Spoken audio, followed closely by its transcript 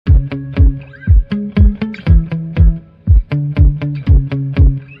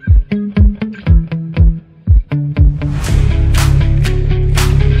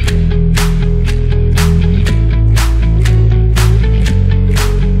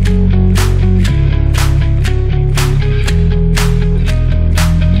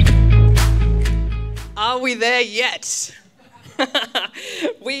yet.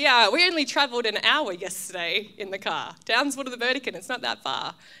 We only travelled an hour yesterday in the car. Townsville to the Vertican, it's not that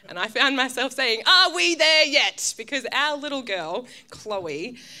far. And I found myself saying, are we there yet? Because our little girl,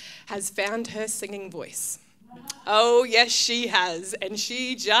 Chloe, has found her singing voice. Oh, yes, she has. And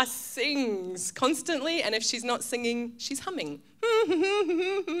she just sings constantly. And if she's not singing, she's humming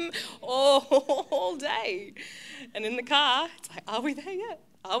all day. And in the car, it's like, are we there yet?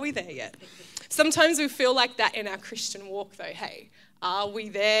 Are we there yet? Sometimes we feel like that in our Christian walk, though. Hey, are we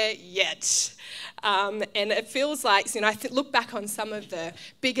there yet? And it feels like, I look back on some of the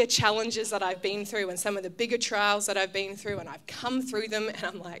bigger challenges that I've been through and some of the bigger trials that I've been through, and I've come through them, and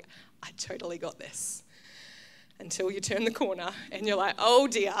I'm like, I totally got this. Until you turn the corner and you're like, oh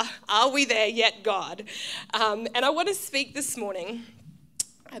dear, are we there yet, God? And I want to speak this morning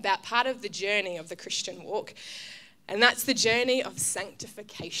about part of the journey of the Christian walk, and that's the journey of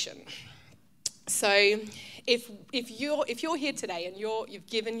sanctification. So if you're here today and you've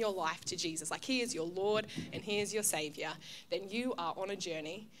given your life to Jesus, like he is your Lord and he is your Savior, then you are on a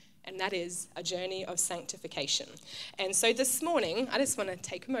journey, and that is a journey of sanctification. And so this morning, I just want to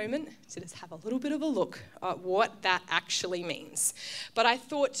take a moment to just have a little bit of a look at what that actually means. But I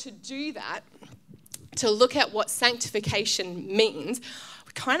thought to do that, to look at what sanctification means,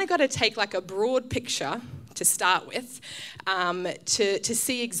 we kind of got to take like a broad picture to start with, to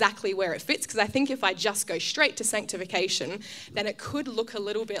see exactly where it fits. Because I think if I just go straight to sanctification, then it could look a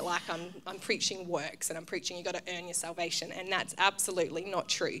little bit like I'm preaching works and I'm preaching you've got to earn your salvation, and that's absolutely not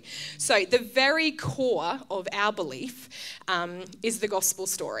true. So the very core of our belief is the gospel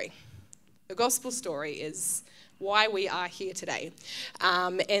story. The gospel story is why we are here today.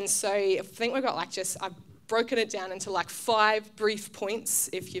 And so I think we've got I've broken it down into 5 brief points,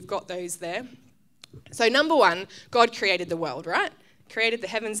 if you've got those there. So number 1, God created the world, right? Created the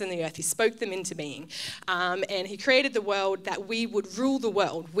heavens and the earth. He spoke them into being. And he created the world that we would rule the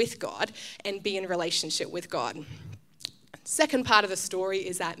world with God and be in relationship with God. Second part of the story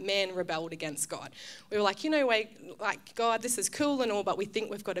is that man rebelled against God. We were like, God, this is cool and all, but we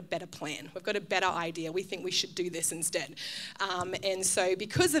think we've got a better plan. We've got a better idea. We think we should do this instead. And so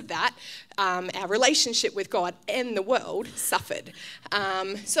because of that, our relationship with God and the world suffered.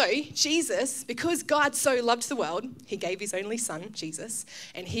 So Jesus, because God so loved the world, he gave his only son, Jesus,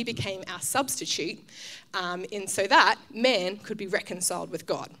 and he became our substitute. And so that man could be reconciled with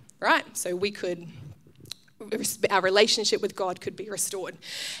God, right? So our relationship with God could be restored.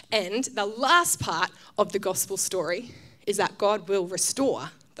 And the last part of the gospel story is that God will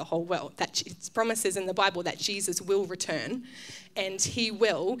restore the whole world. That it promises in the Bible that Jesus will return and he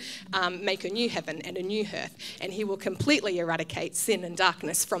will make a new heaven and a new earth, and he will completely eradicate sin and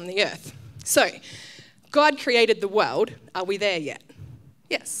darkness from the earth. So God created the world. Are we there yet?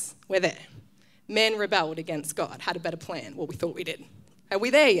 Yes, we're there. Man rebelled against God, had a better plan. Well, we thought we did. Are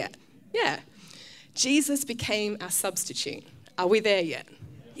we there yet? Yeah. Jesus became our substitute. Are we there yet?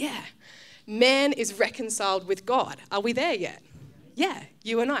 Yeah. Man is reconciled with God. Are we there yet? Yeah,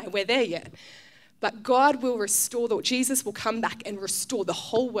 you and I, we're there yet. But God will restore, Jesus will come back and restore the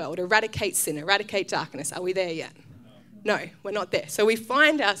whole world, eradicate sin, eradicate darkness. Are we there yet? No, we're not there. So we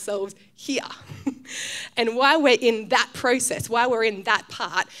find ourselves here. And while we're in that process, while we're in that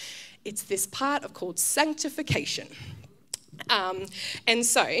part, it's this part called sanctification. And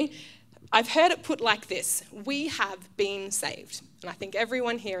so I've heard it put like this: we have been saved. And I think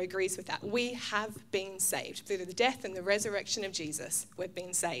everyone here agrees with that. We have been saved. Through the death and the resurrection of Jesus, we've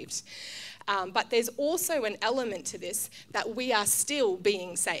been saved. But there's also an element to this that we are still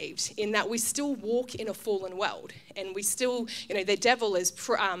being saved, in that we still walk in a fallen world. And we still, the devil is,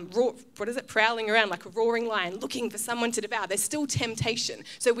 prowling around like a roaring lion, looking for someone to devour. There's still temptation.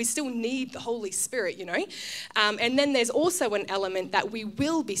 So we still need the Holy Spirit, And then there's also an element that we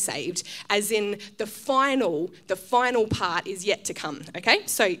will be saved, as in the final part is yet to come, okay?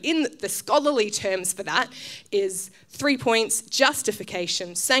 So in the scholarly terms for that is 3 points: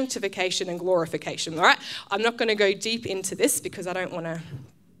 justification, sanctification, and glorification, all right? I'm not going to go deep into this because I don't want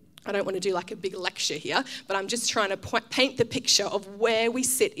to do like a big lecture here, but I'm just trying to paint the picture of where we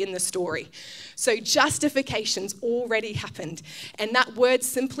sit in the story. So justification's already happened, and that word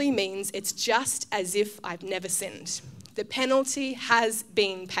simply means it's just as if I've never sinned. The penalty has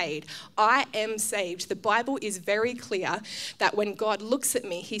been paid. I am saved. The Bible is very clear that when God looks at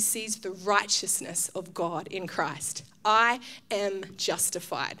me, he sees the righteousness of God in Christ. I am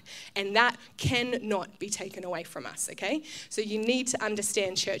justified, and that cannot be taken away from us, okay? So you need to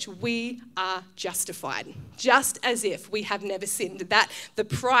understand, church, we are justified, just as if we have never sinned, that the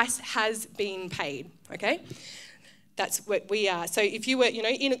price has been paid, okay? That's what we are. So if you were,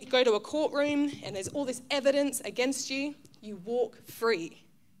 go to a courtroom and there's all this evidence against you, you walk free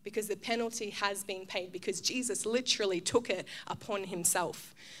because the penalty has been paid, because Jesus literally took it upon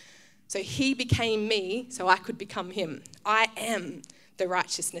himself. So he became me so I could become him. I am the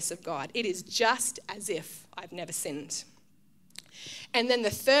righteousness of God. It is just as if I've never sinned. And then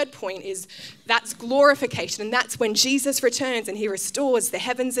the third point is that's glorification. And that's when Jesus returns and he restores the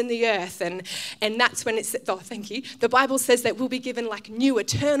heavens and the earth. And that's when it's, thank you. The Bible says that we'll be given like new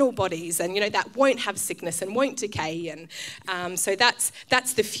eternal bodies and, that won't have sickness and won't decay. And so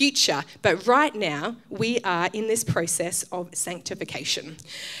that's the future. But right now we are in this process of sanctification.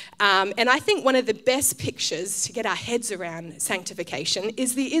 And I think one of the best pictures to get our heads around sanctification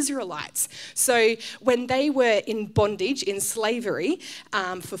is the Israelites. So when they were in bondage, in slavery,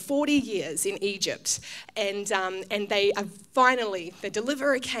 for 40 years in Egypt, and they finally, the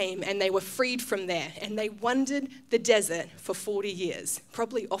deliverer came and they were freed from there, and they wandered the desert for 40 years,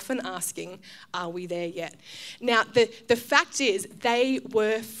 probably often asking, are we there yet? Now, the fact is they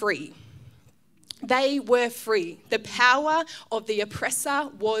were free. They were free. The power of the oppressor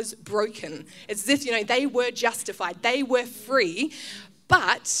was broken. It's as if, they were justified. They were free,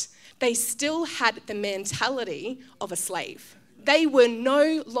 but they still had the mentality of a slave. They were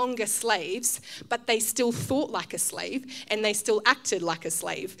no longer slaves, but they still thought like a slave and they still acted like a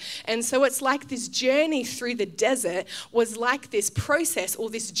slave. And so it's like this journey through the desert was like this process or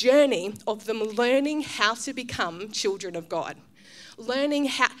this journey of them learning how to become children of God. Learning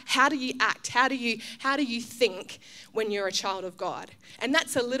how do you act, how do you think when you're a child of God. And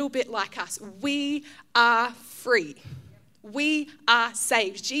that's a little bit like us. We are free. We are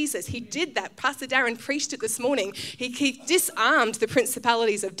saved. Jesus, he did that. Pastor Darren preached it this morning. He disarmed the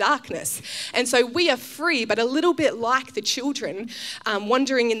principalities of darkness. And so we are free, but a little bit like the children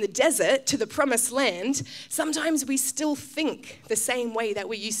wandering in the desert to the promised land, sometimes we still think the same way that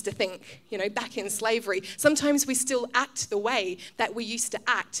we used to think, back in slavery. Sometimes we still act the way that we used to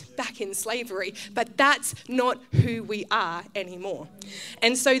act back in slavery, but that's not who we are anymore.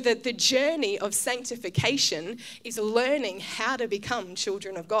 And so the journey of sanctification is learning how to become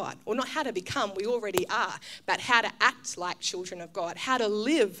children of God. Or not how to become, we already are, but how to act like children of God, how to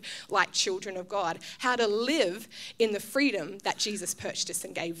live like children of God, how to live in the freedom that Jesus purchased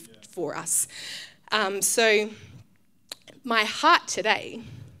and gave for us. So my heart today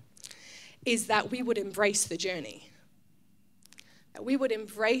is that we would embrace the journey. That we would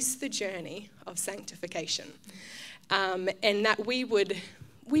embrace the journey of sanctification. And that we would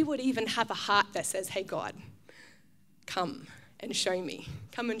even have a heart that says, hey, God, come and show me.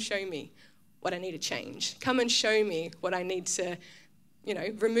 Come and show me what I need to change. Come and show me what I need to,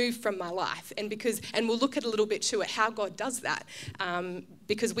 remove from my life. And we'll look at a little bit too at how God does that,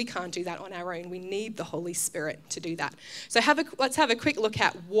 because we can't do that on our own. We need the Holy Spirit to do that. So let's have a quick look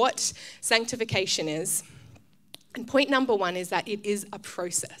at what sanctification is. And point number 1 is that it is a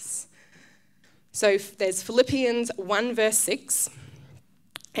process. So there's Philippians 1 verse 6,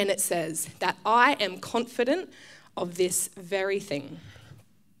 and it says that I am confident of this very thing,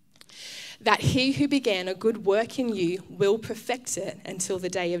 that he who began a good work in you will perfect it until the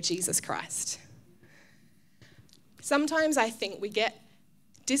day of Jesus Christ. Sometimes I think we get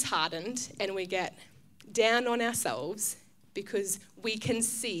disheartened and we get down on ourselves because we can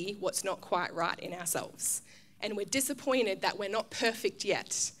see what's not quite right in ourselves. And we're disappointed that we're not perfect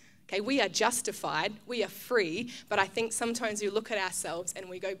yet. Okay, we are justified, we are free, but I think sometimes we look at ourselves and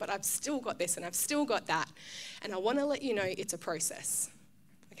we go, but I've still got this and I've still got that. And I want to let you know it's a process.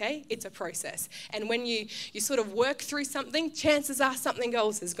 Okay, it's a process. And when you sort of work through something, chances are something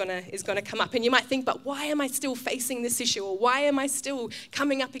else is gonna come up. And you might think, but why am I still facing this issue? Or why am I still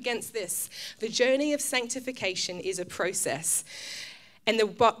coming up against this? The journey of sanctification is a process. And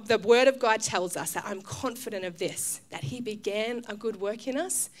the word of God tells us that I'm confident of this, that he began a good work in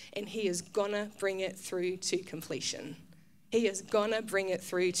us and he is going to bring it through to completion. He is going to bring it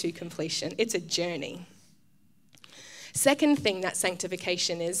through to completion. It's a journey. Second thing that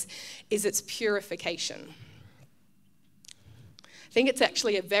sanctification is its purification. I think it's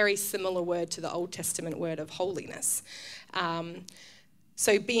actually a very similar word to the Old Testament word of holiness.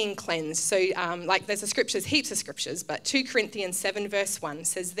 So being cleansed. So there's heaps of scriptures, but 2 Corinthians 7 verse 1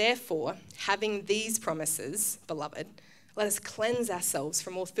 says, therefore, having these promises, beloved, let us cleanse ourselves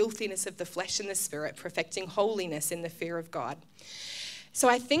from all filthiness of the flesh and the spirit, perfecting holiness in the fear of God. So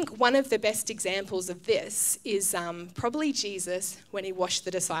I think one of the best examples of this is probably Jesus when he washed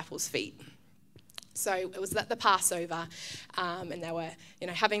the disciples' feet. So it was at the Passover, and they were,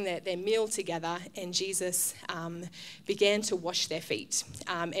 having their meal together, and Jesus began to wash their feet.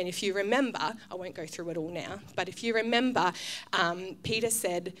 And if you remember, I won't go through it all now, but if you remember, Peter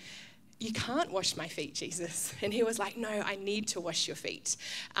said, "You can't wash my feet, Jesus." And he was like, "No, I need to wash your feet."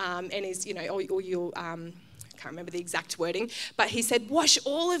 And he's, or you'll... I can't remember the exact wording, but he said, "Wash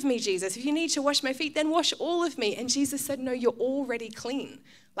all of me, Jesus. If you need to wash my feet, then wash all of me." And Jesus said, "No, you're already clean.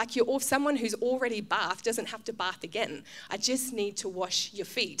 Like someone who's already bathed doesn't have to bath again. I just need to wash your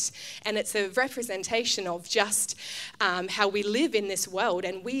feet." And it's a representation of just how we live in this world,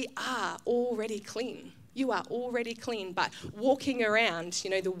 and we are already clean. You are already clean, but walking around,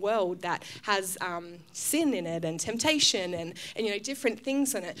 the world that has sin in it and temptation and different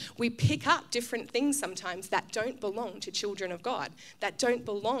things in it, we pick up different things sometimes that don't belong to children of God, that don't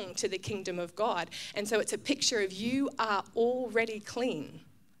belong to the kingdom of God. And so it's a picture of you are already clean.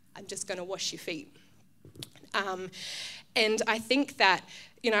 I'm just going to wash your feet. And I think that,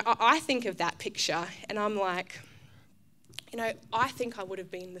 I think of that picture and I'm like, I think I would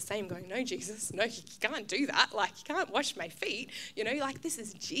have been the same going, "No, Jesus, no, you can't do that. Like, you can't wash my feet. This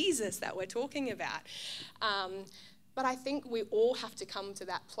is Jesus that we're talking about." But I think we all have to come to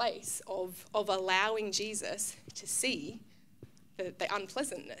that place of allowing Jesus to see the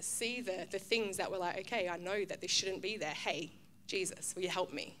unpleasantness, see the things that we're like, "Okay, I know that this shouldn't be there. Hey, Jesus, will you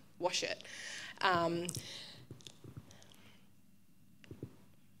help me wash it?"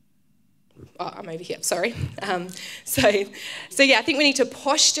 I'm over here, sorry. So yeah, I think we need to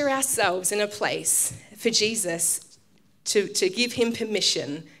posture ourselves in a place for Jesus to give him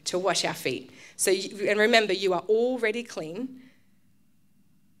permission to wash our feet. And remember, you are already clean,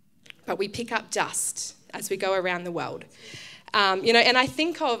 but we pick up dust as we go around the world. And I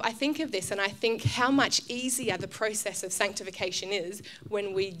think of this, and I think how much easier the process of sanctification is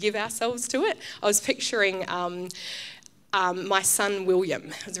when we give ourselves to it. I was picturing my son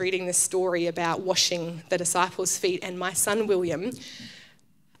William. I was reading this story about washing the disciples' feet, and my son William,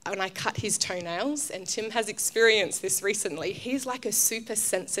 when I cut his toenails, and Tim has experienced this recently, he's like a super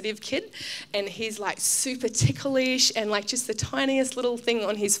sensitive kid, and he's like super ticklish, and like just the tiniest little thing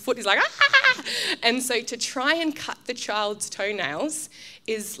on his foot is like, "Ah!" And so to try and cut the child's toenails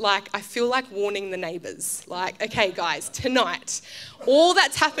is like, I feel like warning the neighbours. Like, "Okay, guys, tonight, all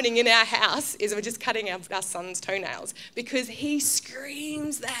that's happening in our house is we're just cutting our son's toenails," because he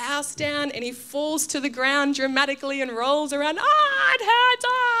screams the house down and he falls to the ground dramatically and rolls around, "Ah, it hurts,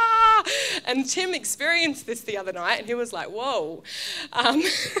 ah!" And Tim experienced this the other night and he was like, "Whoa." And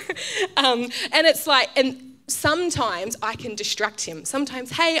it's like, and sometimes I can distract him.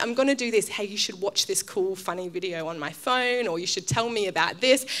 Sometimes, "Hey, I'm going to do this. Hey, you should watch this cool, funny video on my phone, or you should tell me about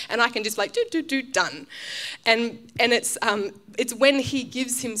this." And I can just like, done. And it's when he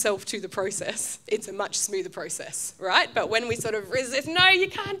gives himself to the process, it's a much smoother process, right? But when we sort of resist, "No, you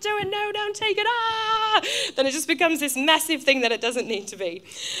can't do it. No, don't take it. Ah!" Then it just becomes this massive thing that it doesn't need to be.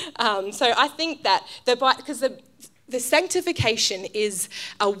 So I think that because the sanctification is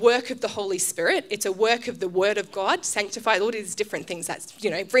a work of the Holy Spirit. It's a work of the Word of God. Sanctify, all these different things that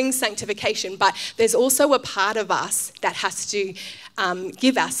brings sanctification. But there's also a part of us that has to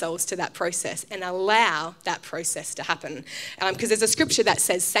give ourselves to that process and allow that process to happen. Because there's a scripture that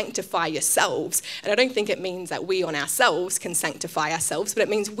says, "Sanctify yourselves." And I don't think it means that we on ourselves can sanctify ourselves, but it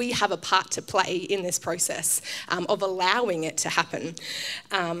means we have a part to play in this process of allowing it to happen.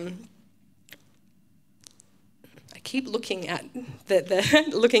 Keep looking at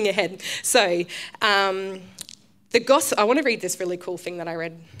looking ahead. So the gospel, I want to read this really cool thing that I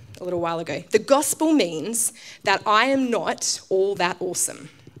read a little while ago. The gospel means that I am not all that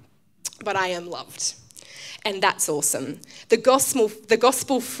awesome, but I am loved. And that's awesome. The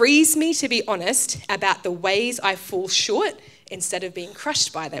gospel frees me to be honest about the ways I fall short instead of being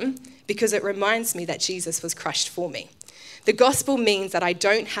crushed by them, because it reminds me that Jesus was crushed for me. The gospel means that I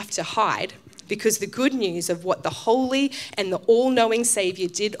don't have to hide, because the good news of what the holy and the all-knowing Saviour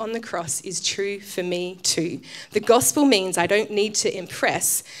did on the cross is true for me too. The gospel means I don't need to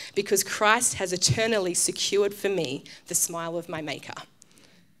impress, because Christ has eternally secured for me the smile of my Maker.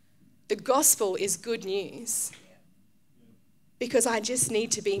 The gospel is good news because I just need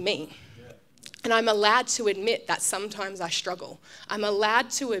to be me. And I'm allowed to admit that sometimes I struggle. I'm allowed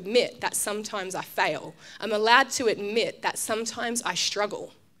to admit that sometimes I fail. I'm allowed to admit that sometimes I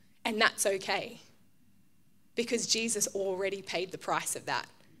struggle. And that's okay, because Jesus already paid the price of that.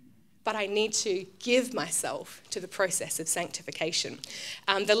 but I need to give myself to the process of sanctification.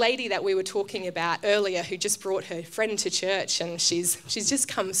 The lady that we were talking about earlier who just brought her friend to church, and she's just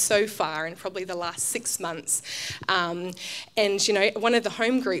come so far in probably the last 6 months. And, you know, one of the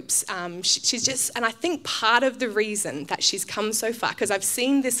home groups, she's just, and I think part of the reason that she's come so far, because I've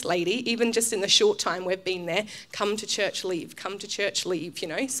seen this lady, even just in the short time we've been there, come to church, leave, you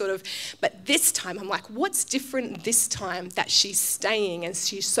know, sort of. But this time, I'm like, what's different this time that she's staying and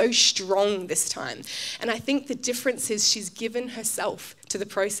she's so strong this time? And I think the difference is she's given herself to the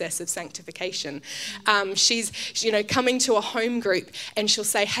process of sanctification. She's, you know, coming to a home group and she'll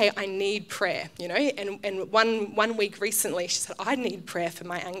say, hey, I need prayer, you know, and one week recently she said, I need prayer for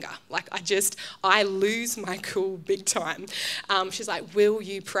my anger. Like I lose my cool big time. She's like, will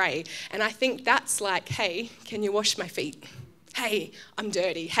you pray? And I think that's like, hey, can you wash my feet? Hey, I'm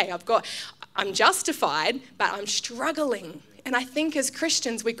dirty. Hey, I'm justified, but I'm struggling. And I think as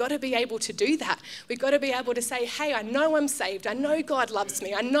Christians, we've got to be able to do that. We've got to be able to say, hey, I know I'm saved. I know God loves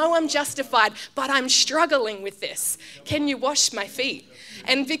me. I know I'm justified, but I'm struggling with this. Can you wash my feet?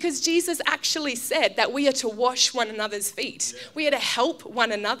 And because Jesus actually said that we are to wash one another's feet. We are to help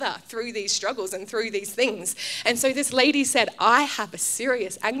one another through these struggles and through these things. And so this lady said, I have a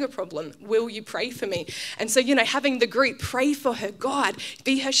serious anger problem. Will you pray for me? And so, you know, having the group pray for her, God,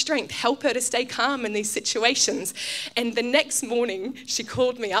 be her strength, help her to stay calm in these situations. And the next morning, she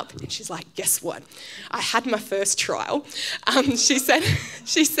called me up and she's like, guess what? I had my first trial. She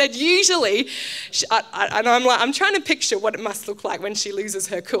said, usually, and I'm trying to picture what it must look like when she loses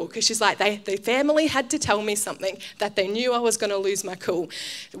her cool, because she's like, the family had to tell me something that they knew I was going to lose my cool.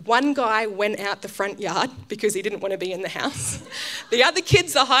 One guy went out the front yard because he didn't want to be in the house. The other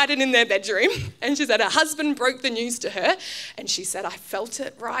kids are hiding in their bedroom. And she said her husband broke the news to her. And she said, I felt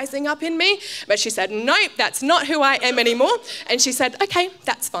it rising up in me. But she said, nope, that's not who I am anymore. And she said, okay,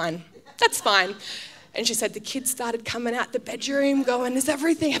 that's fine. That's fine. And she said the kids started coming out the bedroom going, is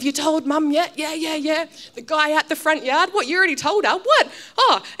everything, have you told mum yet? Yeah. The guy out the front yard, what, you already told her? What?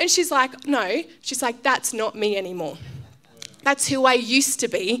 Oh, and she's like, no. She's like, that's not me anymore. That's who I used to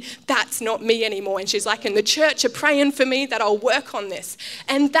be. That's not me anymore. And she's like, and the church are praying for me that I'll work on this.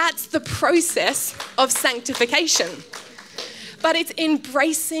 And that's the process of sanctification. But it's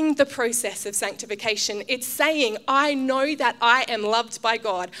embracing the process of sanctification. It's saying, I know that I am loved by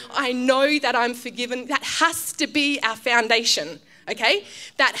God. I know that I'm forgiven. That has to be our foundation, okay?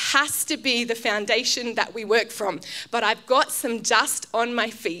 That has to be the foundation that we work from. But I've got some dust on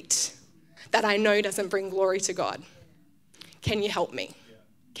my feet that I know doesn't bring glory to God. Can you help me?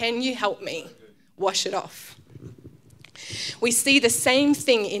 Can you help me wash it off? We see the same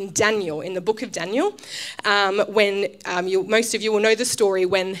thing in Daniel, in the book of Daniel, when most of you will know the story.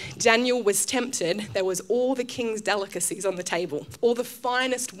 When Daniel was tempted, there was all the king's delicacies on the table, all the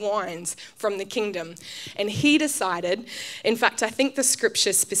finest wines from the kingdom. And he decided, in fact, I think the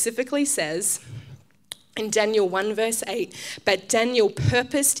scripture specifically says in Daniel 1 verse 8, but Daniel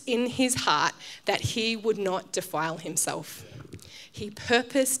purposed in his heart that he would not defile himself. He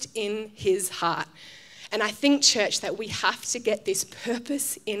purposed in his heart. And I think, church, that we have to get this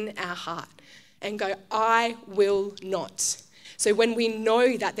purpose in our heart and go, I will not. So when we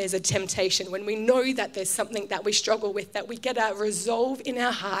know that there's a temptation, when we know that there's something that we struggle with, that we get a resolve in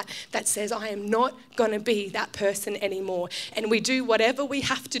our heart that says, I am not going to be that person anymore. And we do whatever we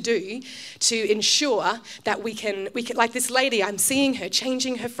have to do to ensure that we can, like this lady, I'm seeing her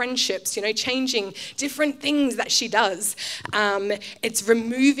changing her friendships, you know, changing different things that she does. It's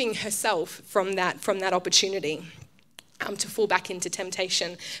removing herself from that opportunity. To fall back into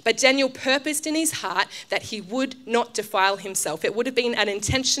temptation. But Daniel purposed in his heart that he would not defile himself. It would have been an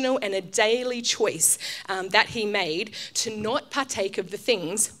intentional and a daily choice that he made to not partake of the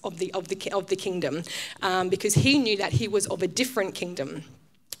things of the kingdom, because he knew that he was of a different kingdom.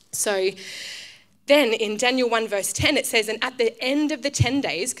 So then in Daniel 1 verse 10, it says, and at the end of the 10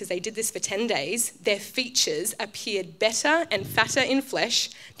 days, because they did this for 10 days, their features appeared better and fatter in flesh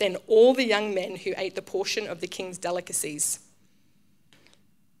than all the young men who ate the portion of the king's delicacies.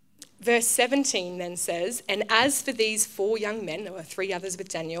 Verse 17 then says, and as for these 4 young men, there were 3 others with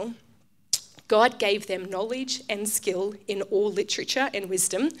Daniel, God gave them knowledge and skill in all literature and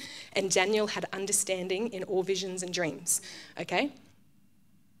wisdom, and Daniel had understanding in all visions and dreams. Okay?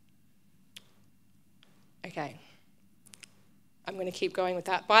 Okay, I'm going to keep going with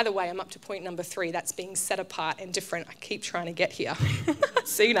that. By the way, I'm up to point number 3. That's being set apart and different. I keep trying to get here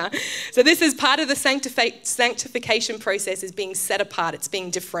sooner. So this is part of the sanctification process, is being set apart. It's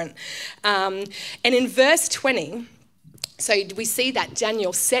being different. And in verse 20, So we see that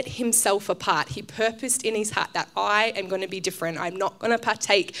Daniel set himself apart. He purposed in his heart that I am going to be different. I'm not going to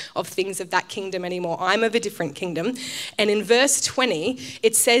partake of things of that kingdom anymore. I'm of a different kingdom. And in verse 20,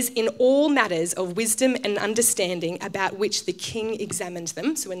 it says, in all matters of wisdom and understanding about which the king examined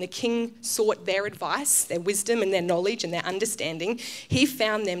them. So when the king sought their advice, their wisdom and their knowledge and their understanding, he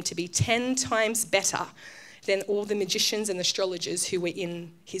found them to be 10 times better than all the magicians and astrologers who were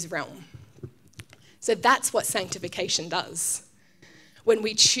in his realm. So that's what sanctification does. When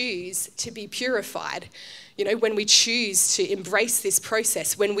we choose to be purified, when we choose to embrace this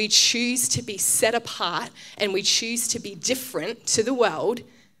process, when we choose to be set apart and we choose to be different to the world,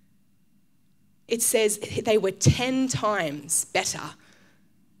 it says they were 10 times better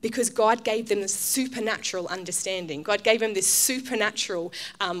because God gave them this supernatural understanding. God gave them this supernatural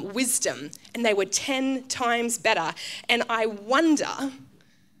wisdom, and they were 10 times better. And I wonder,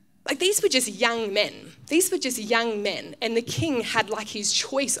 these were just young men. And the king had his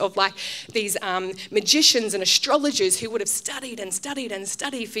choice of these magicians and astrologers who would have studied and studied and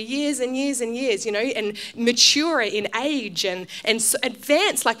studied for years and years and years, and mature in age and so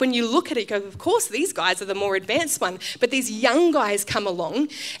advanced. When you look at it, you go, of course, these guys are the more advanced one. But these young guys come along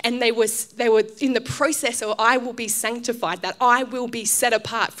and they were in the process of, I will be sanctified, that I will be set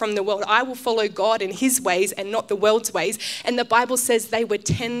apart from the world. I will follow God in his ways and not the world's ways. And the Bible says they were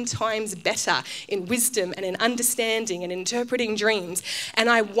 10 times better in wisdom and in understanding and interpreting dreams. And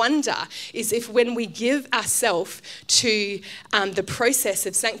I wonder is if when we give ourselves to the process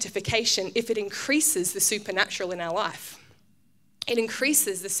of sanctification, if it increases the supernatural in our life. It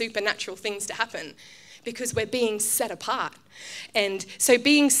increases the supernatural things to happen because we're being set apart. And so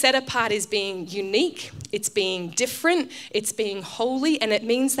being set apart is being unique, it's being different, it's being holy, and it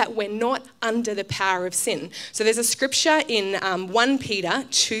means that we're not under the power of sin. So there's a scripture in 1 Peter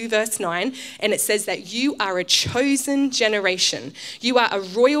 2 verse 9, and it says that you are a chosen generation. You are a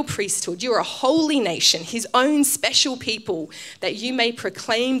royal priesthood. You are a holy nation, his own special people, that you may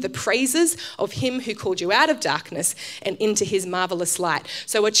proclaim the praises of him who called you out of darkness and into his marvelous light.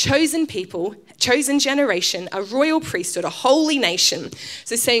 So a chosen people, chosen generation, a royal priesthood, a holy nation.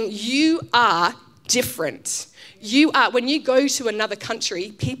 So saying you are different. When you go to another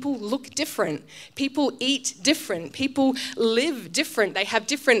country, people look different. People eat different. People live different.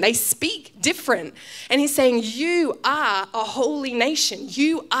 They speak different. And he's saying, you are a holy nation.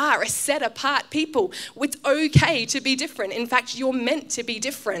 You are a set apart people. It's okay to be different. In fact, you're meant to be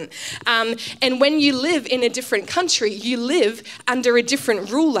different. And when you live in a different country, you live under a different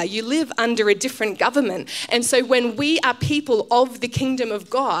ruler. You live under a different government. And so when we are people of the kingdom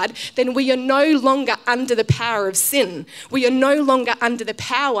of God, then we are no longer under the power of sin. We are no longer under the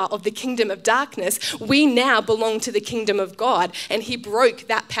power of the kingdom of darkness. We now belong to the kingdom of God, and he broke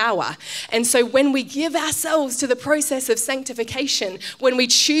that power. And so when we give ourselves to the process of sanctification, when we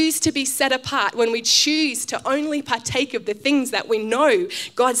choose to be set apart, when we choose to only partake of the things that we know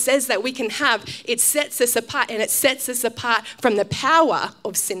God says that we can have, it sets us apart, and it sets us apart from the power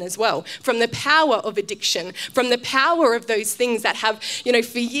of sin as well, from the power of addiction, from the power of those things that have,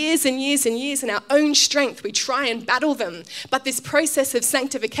 for years and years and years in our own strength, we try and battle them. But this process of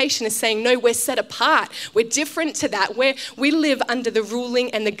sanctification is saying, no, we're set apart. We're different to that. We live under the ruling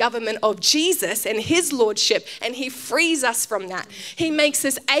and the government of Jesus and his lordship, and he frees us from that. He makes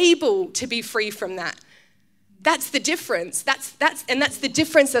us able to be free from that. That's the difference. That's the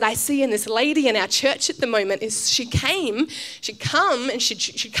difference that I see in this lady in our church at the moment. Is she'd come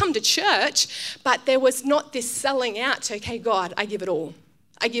to church, but there was not this selling out to, okay, God, I give it all.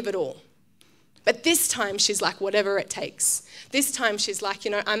 I give it all. But this time she's like, whatever it takes. This time she's like,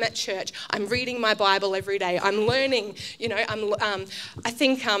 I'm at church. I'm reading my Bible every day. I'm learning, I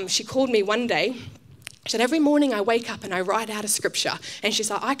think she called me one day. She said, every morning I wake up and I write out a scripture. And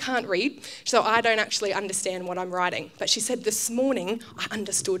she's like, I can't read, so I don't actually understand what I'm writing. But she said, this morning I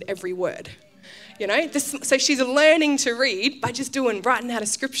understood every word. So she's learning to read by just writing out a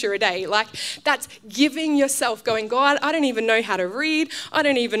scripture a day. That's giving yourself, going, God, I don't even know how to read. I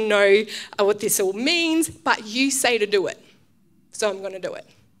don't even know what this all means, but you say to do it. So I'm going to do it.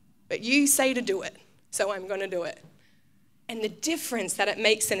 But you say to do it. So I'm going to do it. And the difference that it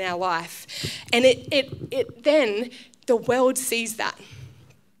makes in our life. And it then the world sees that.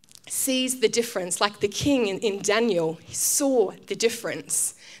 Sees the difference. Like the king in Daniel, he saw the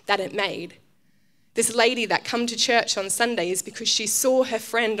difference that it made. This lady that come to church on Sundays because she saw her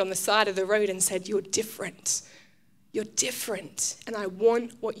friend on the side of the road and said, you're different. You're different, and I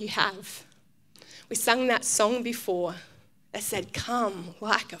want what you have. We sung that song before that said, come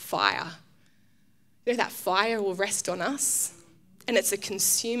like a fire. That fire will rest on us, and it's a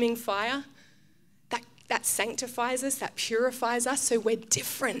consuming fire. that sanctifies us, that purifies us, so we're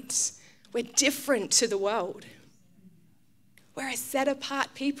different. We're different to the world. We're a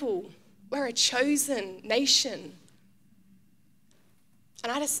set-apart people. We're a chosen nation.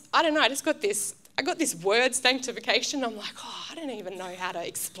 And I got this word sanctification. I'm like, I don't even know how to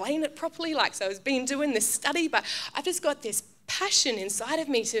explain it properly. So I was doing this study, but I've just got this passion inside of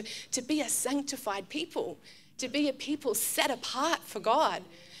me to be a sanctified people, to be a people set apart for God,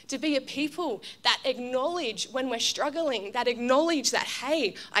 to be a people that acknowledge when we're struggling, that acknowledge that,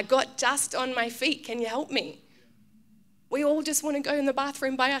 hey, I got dust on my feet, can you help me? We all just want to go in the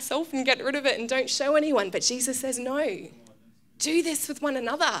bathroom by ourselves and get rid of it and don't show anyone. But Jesus says, no, do this with one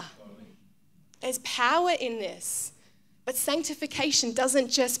another. There's power in this. But sanctification doesn't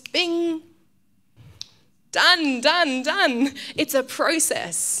just bing, done. It's a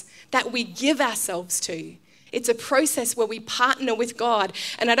process that we give ourselves to. It's a process where we partner with God.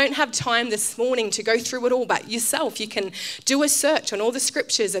 And I don't have time this morning to go through it all, but yourself, you can do a search on all the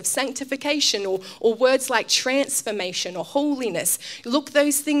scriptures of sanctification or words like transformation or holiness. Look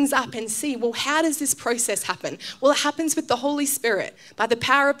those things up and see, well, how does this process happen? Well, it happens with the Holy Spirit. By the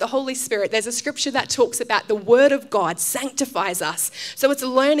power of the Holy Spirit, there's a scripture that talks about the word of God sanctifies us. So it's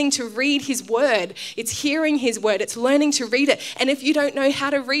learning to read his word. It's hearing his word. It's learning to read it. And if you don't know how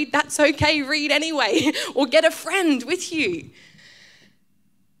to read, that's okay. Read anyway. Or get a friend with you.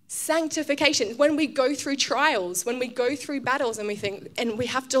 Sanctification, when we go through trials, when we go through battles and we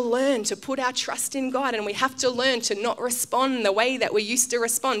have to learn to put our trust in God, and we have to learn to not respond the way that we used to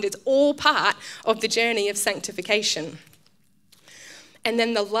respond. It's all part of the journey of sanctification. And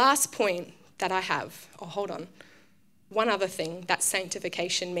then the last point that I have, one other thing that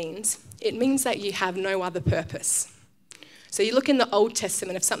sanctification means. It means that you have no other purpose. So you look in the Old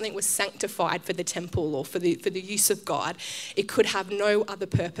Testament, if something was sanctified for the temple or for the use of God, it could have no other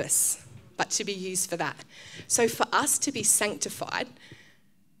purpose but to be used for that. So for us to be sanctified,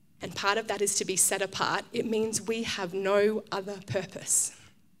 and part of that is to be set apart, it means we have no other purpose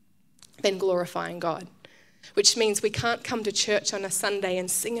than glorifying God, which means we can't come to church on a Sunday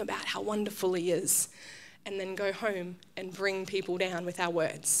and sing about how wonderful he is and then go home and bring people down with our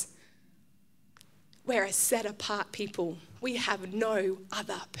words. We're a set-apart people. We have no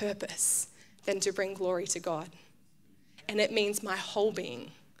other purpose than to bring glory to God. And it means my whole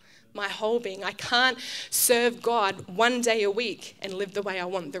being. I can't serve God one day a week and live the way I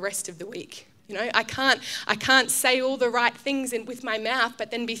want the rest of the week. I can't say all the right things with my mouth,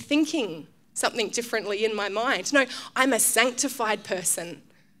 but then be thinking something differently in my mind. No, I'm a sanctified person.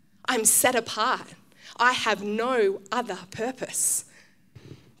 I'm set apart. I have no other purpose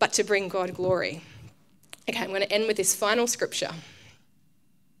but to bring God glory. Okay, I'm going to end with this final scripture.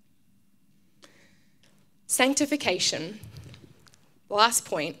 Sanctification, last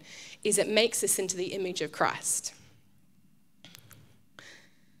point, is it makes us into the image of Christ.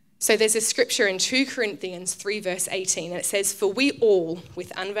 So there's a scripture in 2 Corinthians 3 verse 18, and it says, "For we all,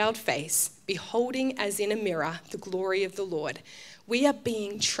 with unveiled face, beholding as in a mirror the glory of the Lord, we are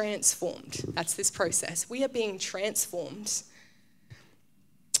being transformed." That's this process. We are being transformed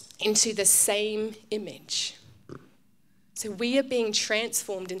into the same image. So we are being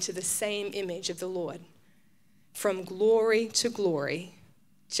transformed into the same image of the Lord, from glory to glory,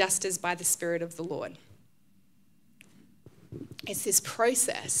 just as by the Spirit of the Lord. It's this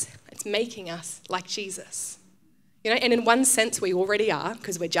process. It's making us like Jesus. And in one sense we already are,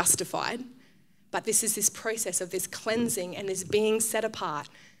 because we're justified. But this is this process of this cleansing and this being set apart,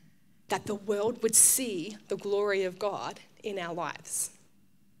 that the world would see the glory of God in our lives.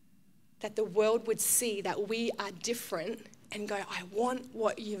 That the world would see that we are different and go, I want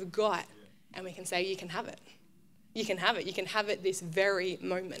what you've got. And we can say, you can have it. You can have it. You can have it this very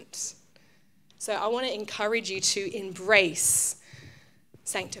moment. So I want to encourage you to embrace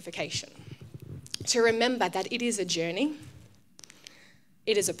sanctification. To remember that it is a journey.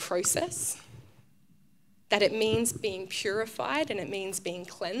 It is a process. That it means being purified, and it means being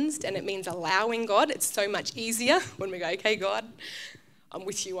cleansed, and it means allowing God. It's so much easier when we go, okay, God, I'm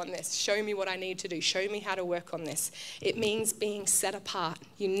with you on this. Show me what I need to do. Show me how to work on this. It means being set apart,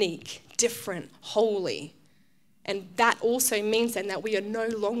 unique, different, holy. And that also means then that we are no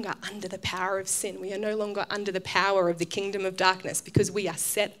longer under the power of sin. We are no longer under the power of the kingdom of darkness, because we are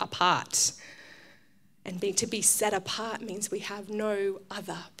set apart. And to be set apart means we have no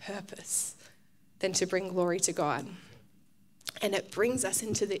other purpose than to bring glory to God. And it brings us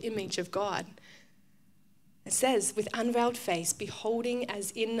into the image of God. It says, with unveiled face, beholding as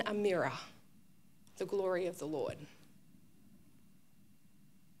in a mirror the glory of the Lord.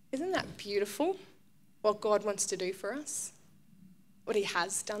 Isn't that beautiful? What God wants to do for us? What he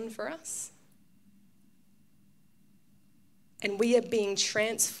has done for us? And we are being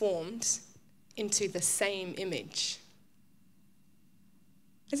transformed into the same image.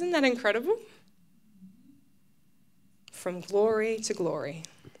 Isn't that incredible? From glory to glory.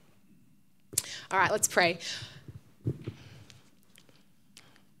 All right, let's pray.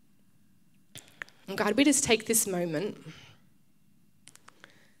 And God, we just take this moment.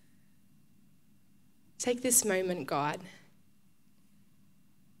 Take this moment, God,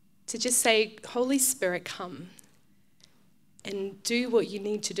 to just say, Holy Spirit, come and do what you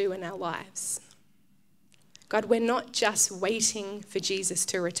need to do in our lives. God, we're not just waiting for Jesus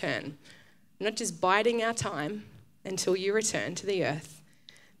to return. We're not just biding our time until you return to the earth,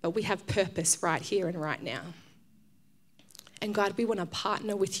 but we have purpose right here and right now. And God, we want to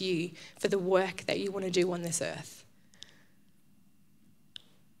partner with you for the work that you want to do on this earth.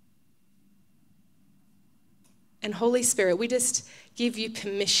 And Holy Spirit, we just give you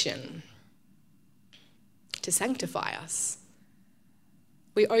permission to sanctify us.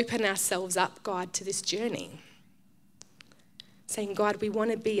 We open ourselves up, God, to this journey, saying, God, we want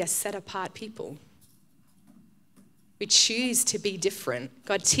to be a set-apart people. We choose to be different.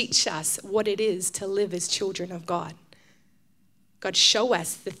 God, teach us what it is to live as children of God. God, show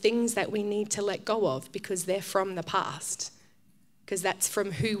us the things that we need to let go of because they're from the past, because that's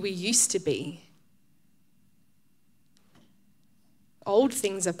from who we used to be. Old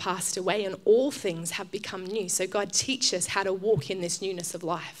things have passed away and all things have become new. So God, teach us how to walk in this newness of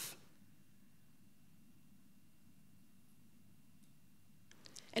life.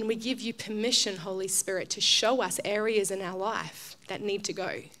 And we give you permission, Holy Spirit, to show us areas in our life that need to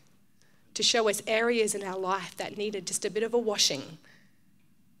go. To show us areas in our life that needed just a bit of a washing.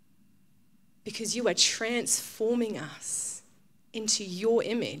 Because you are transforming us into your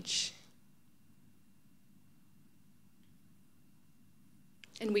image.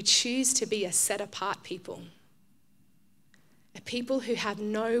 And we choose to be a set-apart people. A people who have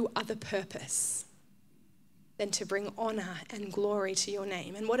no other purpose than to bring honor and glory to your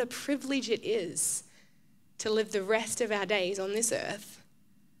name. And what a privilege it is to live the rest of our days on this earth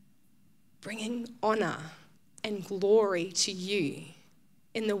bringing honor and glory to you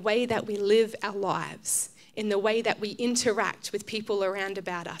in the way that we live our lives, in the way that we interact with people around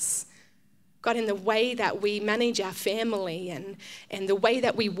about us. God, in the way that we manage our family and the way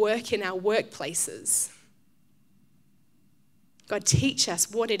that we work in our workplaces. God, teach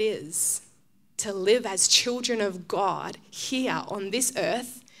us what it is to live as children of God here on this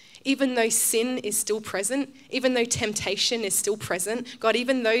earth, even though sin is still present, even though temptation is still present. God,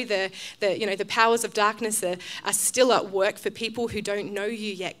 even though the powers of darkness are still at work for people who don't know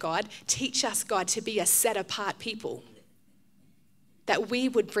you yet, God, teach us, God, to be a set-apart people. That we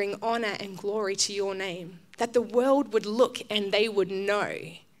would bring honor and glory to your name. That the world would look and they would know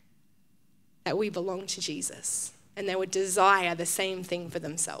that we belong to Jesus. And they would desire the same thing for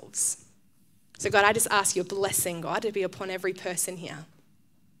themselves. So God, I just ask your blessing, God, to be upon every person here.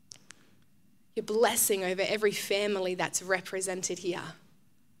 Your blessing over every family that's represented here.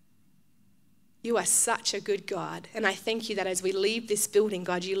 You are such a good God. And I thank you that as we leave this building,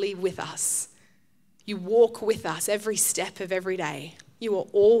 God, you leave with us. You walk with us every step of every day. You are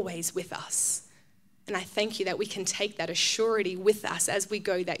always with us. And I thank you that we can take that assurity with us as we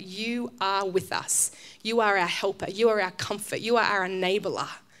go, that you are with us. You are our helper. You are our comfort. You are our enabler.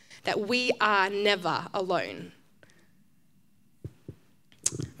 That we are never alone.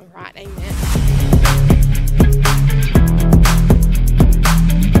 All right, amen.